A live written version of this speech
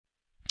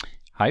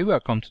Hi,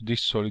 welcome to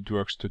this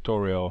SolidWorks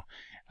tutorial.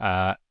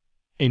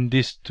 In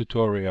this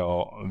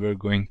tutorial we're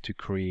going to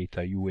create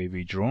a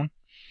UAV drone,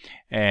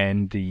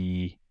 and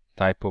the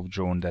type of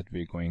drone that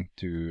we're going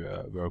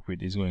to work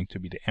with is going to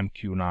be the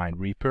MQ-9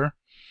 Reaper.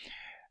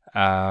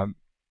 We're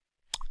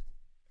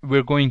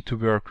going to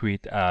work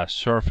with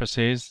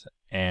surfaces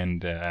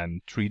and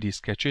 3D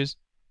sketches,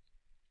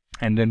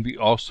 and then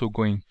we're also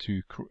going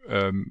to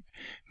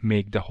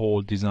make the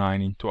whole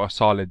design into a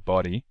solid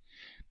body.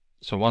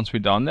 So once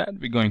we've done that,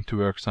 we're going to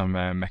work some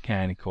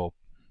mechanical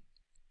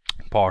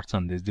parts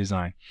on this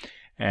design,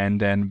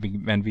 and then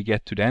when we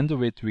get to the end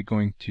of it, we're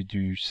going to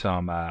do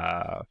some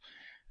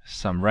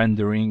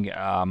rendering.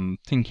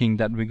 Thinking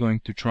that we're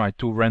going to try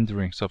two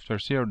rendering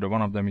softwares here.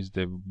 One of them is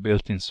the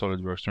built-in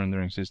SolidWorks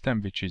rendering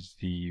system, which is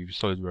the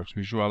SolidWorks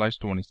Visualize.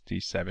 The one is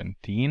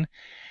T17,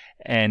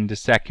 and the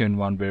second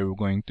one where we're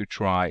going to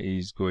try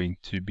is going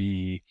to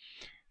be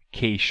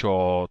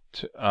KShot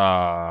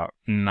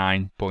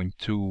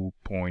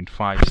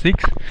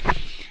 9.2.56.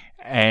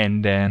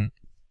 and then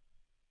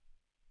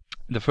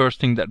the first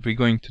thing that we're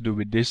going to do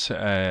with this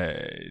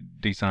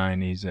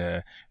design is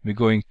we're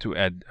going to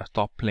add a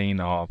top plane,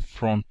 a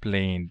front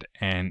plane,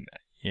 and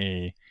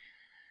a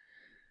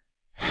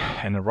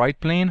right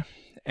plane.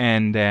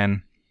 And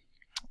then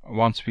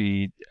once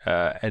we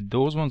add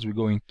those ones, we're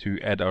going to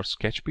add our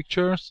sketch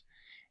pictures,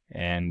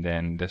 and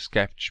then the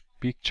sketch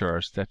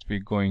pictures that we're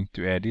going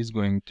to add is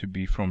going to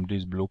be from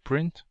this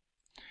blueprint.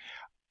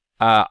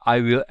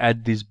 I will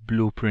add this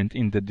blueprint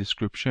in the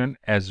description,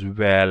 as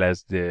well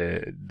as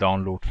the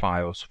download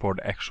files for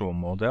the actual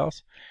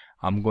models.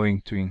 I'm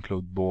going to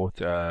include both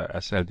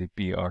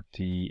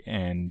SLDPRT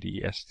and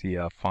the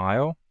STL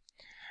file,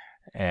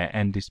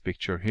 and this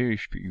picture here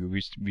if you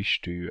wish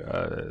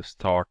to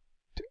start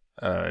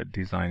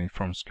designing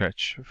from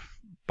scratch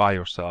by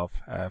yourself,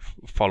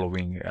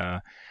 following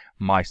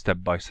my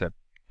step-by-step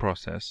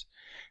process.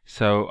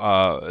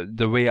 So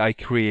the way I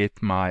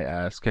create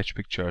my sketch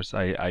pictures,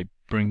 I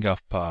bring up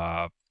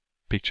a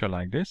picture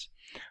like this.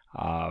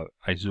 I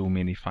zoom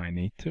in if I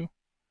need to,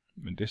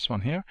 with this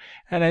one here,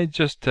 and I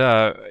just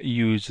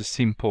use a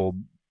simple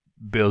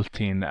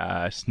built-in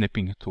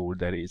snipping tool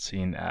that is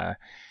in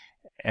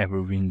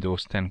every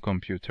Windows 10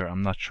 computer.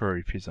 I'm not sure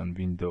if it's on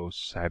Windows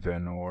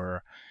 7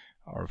 or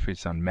if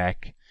it's on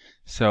Mac.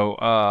 So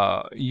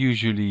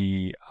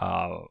usually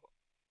I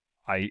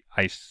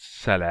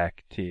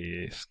select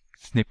the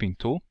snipping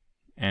tool,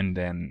 and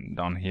then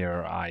down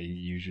here I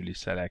usually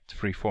select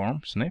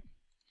freeform snip,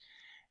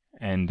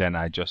 and then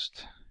I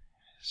just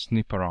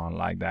snip around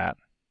like that,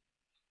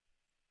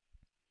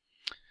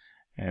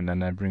 and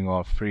then I bring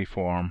all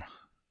freeform,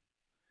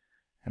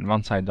 and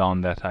once I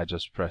done that, I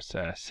just press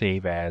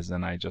save as,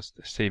 and I just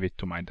save it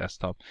to my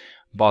desktop.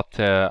 But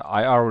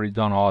I already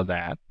done all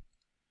that,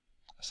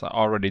 so I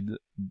already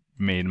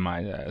made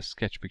my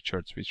sketch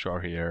pictures, which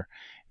are here,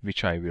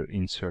 which I will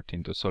insert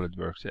into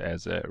SolidWorks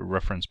as a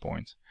reference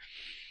point.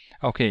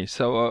 Okay,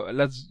 so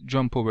let's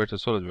jump over to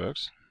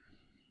SolidWorks.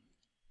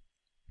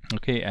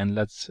 Okay, and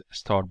let's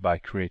start by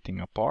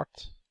creating a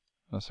part.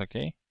 That's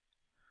okay.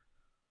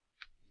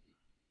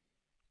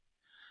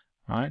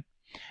 Alright,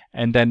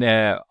 and then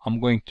I'm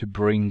going to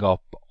bring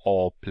up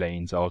all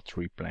planes, all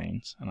three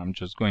planes, and I'm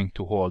just going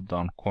to hold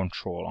down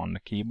Control on the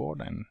keyboard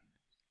and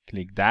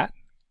click that,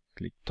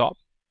 click top,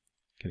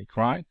 click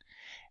right,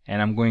 and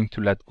I'm going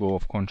to let go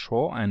of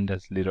Control, and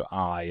this little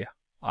eye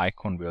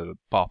icon will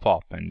pop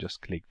up, and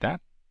just click that.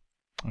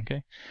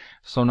 Okay,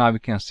 so now we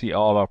can see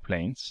all our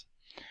planes.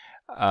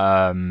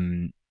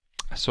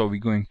 So we're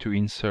going to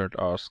insert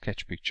our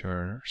sketch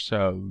picture.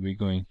 So we're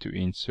going to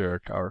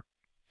insert our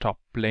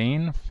top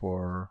plane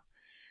for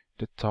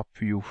the top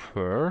view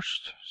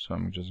first. So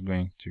I'm just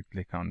going to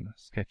click on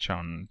sketch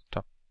on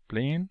top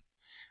plane,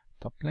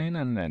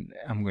 and then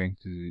I'm going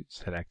to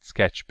select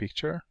sketch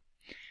picture.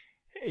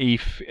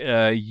 If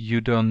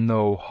you don't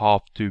know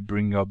how to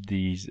bring up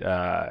these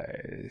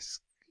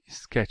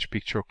sketch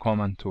picture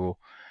command tool,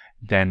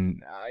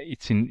 then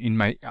it's in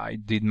my, I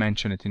did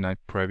mention it in my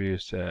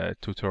previous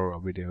tutorial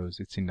videos.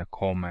 It's in the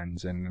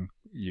comments, and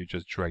you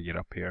just drag it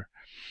up here.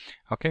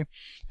 Okay,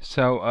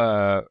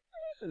 so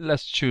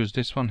let's choose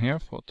this one here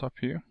for top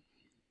view,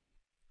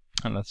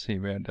 and let's see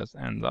where this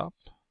ends up.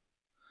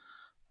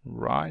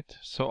 Right,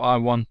 so I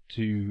want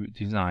to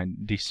design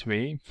this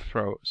way,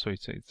 so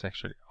it's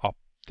actually up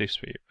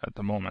this way at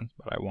the moment,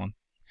 but I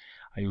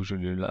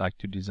usually like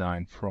to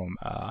design from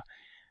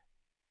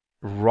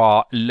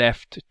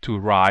left to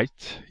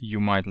right.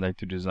 You might like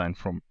to design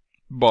from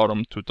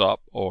bottom to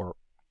top or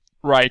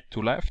right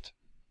to left.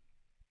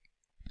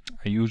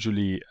 I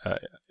usually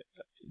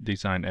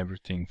design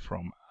everything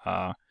from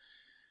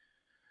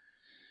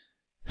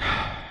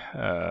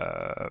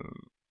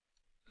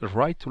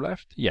right to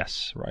left.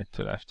 Yes, right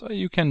to left.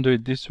 You can do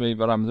it this way,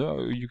 but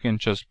you can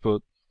just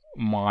put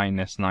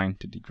minus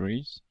 90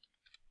 degrees.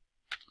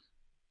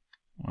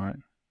 All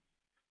right,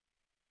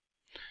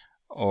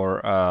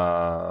 or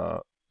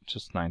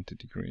just 90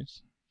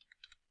 degrees.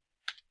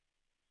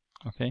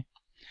 Okay,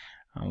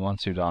 and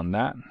once you've done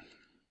that,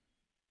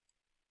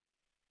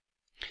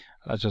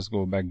 Let's just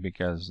go back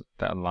because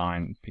that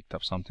line picked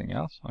up something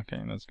else.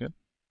 Okay, that's good.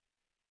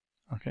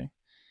 Okay,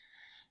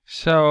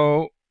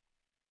 so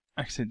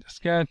exit the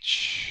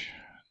sketch,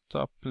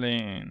 top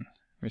plane.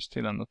 We're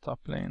still on the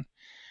top plane.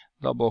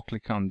 Double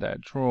click on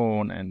that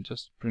drone and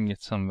just bring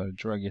it somewhere,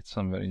 drag it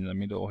somewhere in the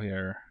middle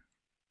here.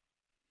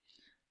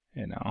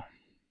 You know,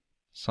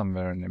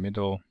 somewhere in the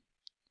middle.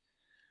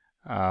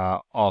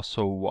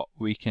 Also, what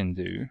we can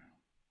do,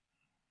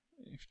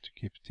 if to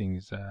keep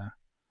things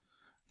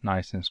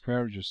nice and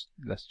square, just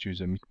let's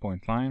choose a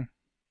midpoint line.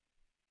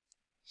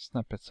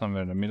 Snap it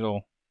somewhere in the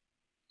middle.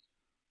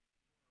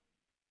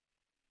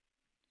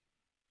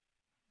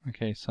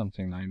 Okay,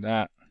 something like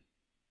that.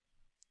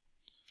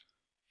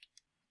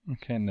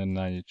 Okay, and then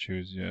now you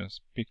choose your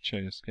picture,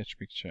 your sketch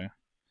picture,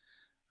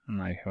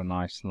 and I have a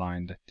nice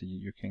line that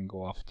you can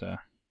go after.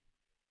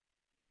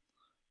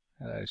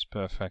 That is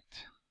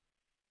perfect.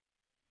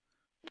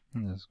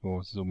 Let's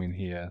go zoom in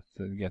here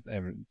to get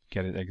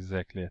it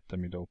exactly at the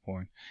middle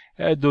point.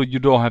 Though you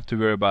don't have to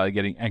worry about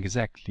getting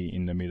exactly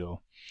in the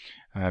middle,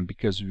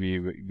 because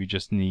we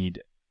just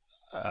need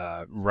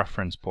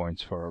reference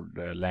points for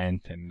the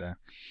length and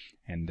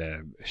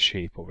the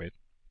shape of it.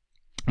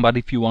 But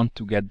if you want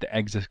to get the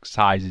exact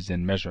sizes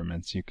and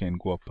measurements, you can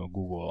go up to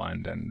Google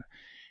and then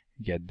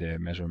get the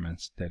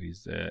measurements. That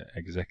is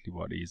exactly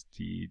what is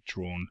the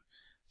drone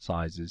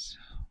sizes.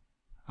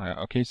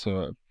 Okay,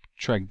 so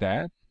track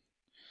that.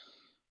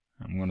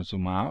 I'm going to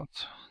zoom out.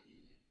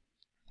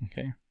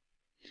 Okay,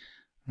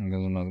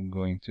 I'm not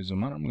going to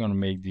zoom out. I'm going to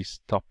make this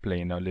top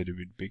plane a little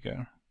bit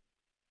bigger.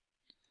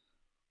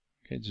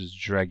 Okay, just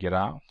drag it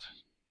out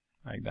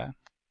like that.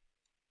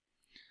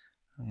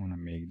 I want to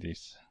make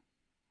this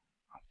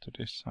up to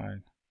this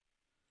side.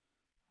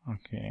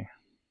 Okay.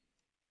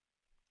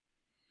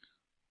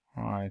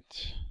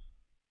 Alright.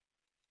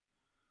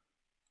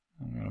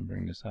 I'm going to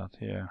bring this out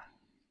here.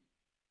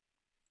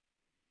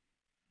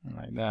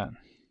 Like that.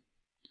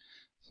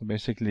 So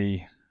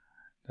basically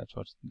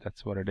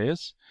that's what it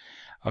is.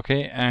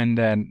 Okay, and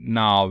then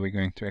now we're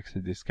going to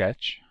exit the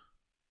sketch.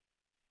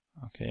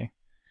 Okay,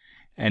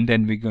 and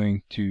then we're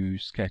going to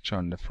sketch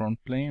on the front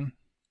plane.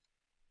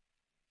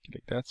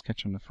 Click that,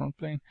 sketch on the front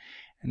plane,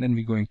 and then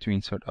we're going to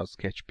insert our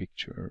sketch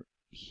picture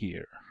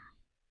here.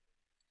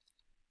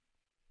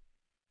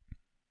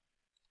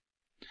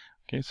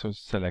 Okay, so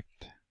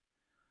select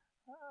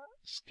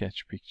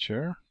sketch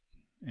picture,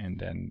 and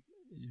then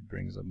it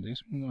brings up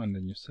this window, and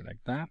then you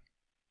select that.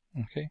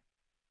 Okay,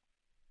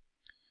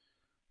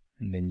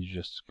 and then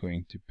you're just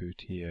going to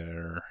put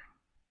here,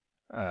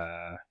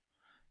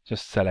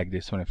 just select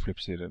this one and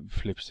flips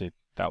it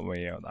that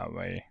way or that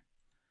way,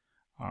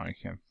 or you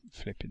can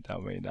flip it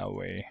that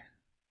way,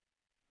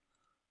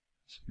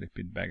 just flip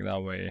it back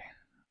that way,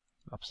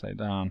 upside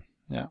down.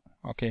 Yeah,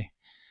 okay,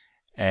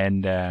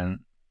 and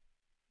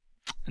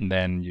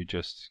then you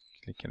just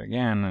click it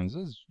again and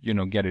just, you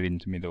know, get it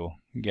into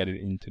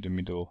the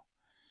middle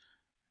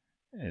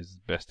as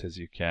best as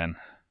you can.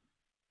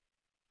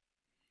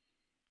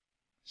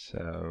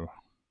 So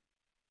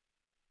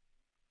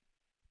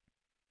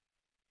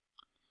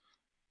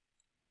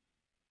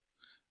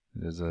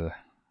there's a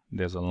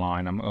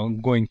line.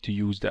 I'm going to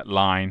use that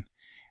line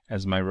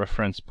as my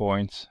reference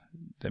point,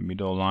 the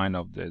middle line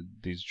of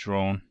this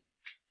drone,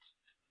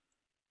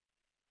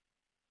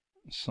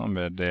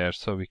 somewhere there,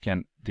 so we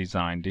can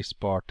design this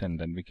part and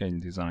then we can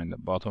design the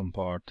bottom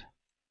part.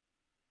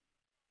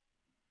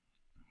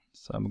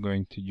 So I'm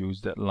going to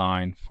use that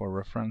line for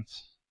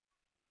reference,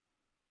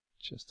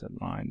 just that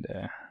line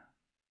there.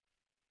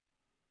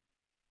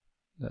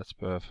 That's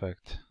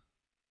perfect.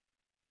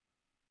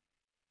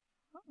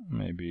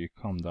 Maybe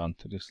come down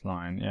to this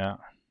line, yeah,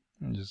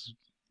 and just,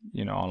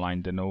 you know,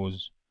 align the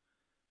nose.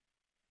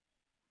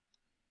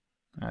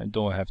 I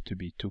don't have to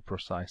be too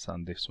precise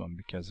on this one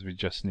because we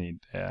just need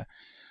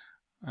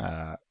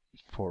 4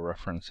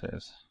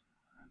 references,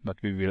 but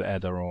we will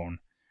add our own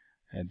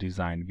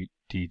design with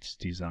this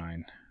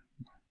design.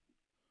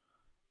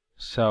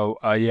 So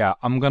yeah,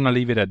 I'm gonna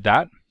leave it at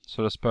that.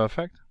 So that's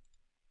perfect.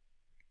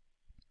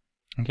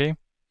 Okay,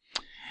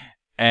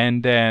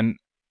 and then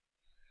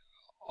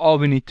all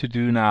we need to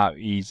do now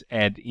is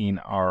add in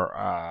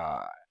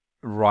our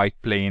right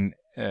plane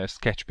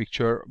sketch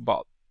picture,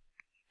 but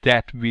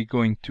that we're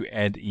going to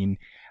add in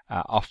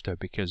after,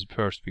 because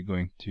first we're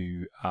going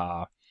to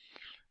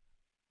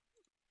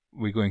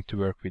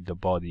work with the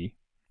body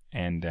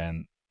and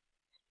then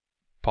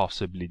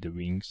possibly the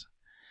wings,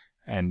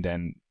 and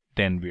then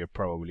we're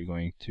probably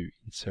going to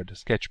insert a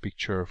sketch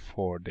picture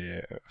for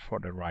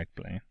the right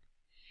plane.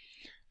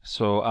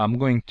 So I'm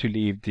going to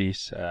leave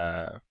this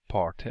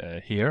part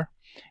here,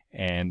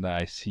 and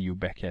I see you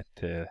back at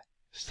the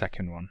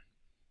second one.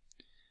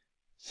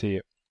 See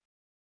you.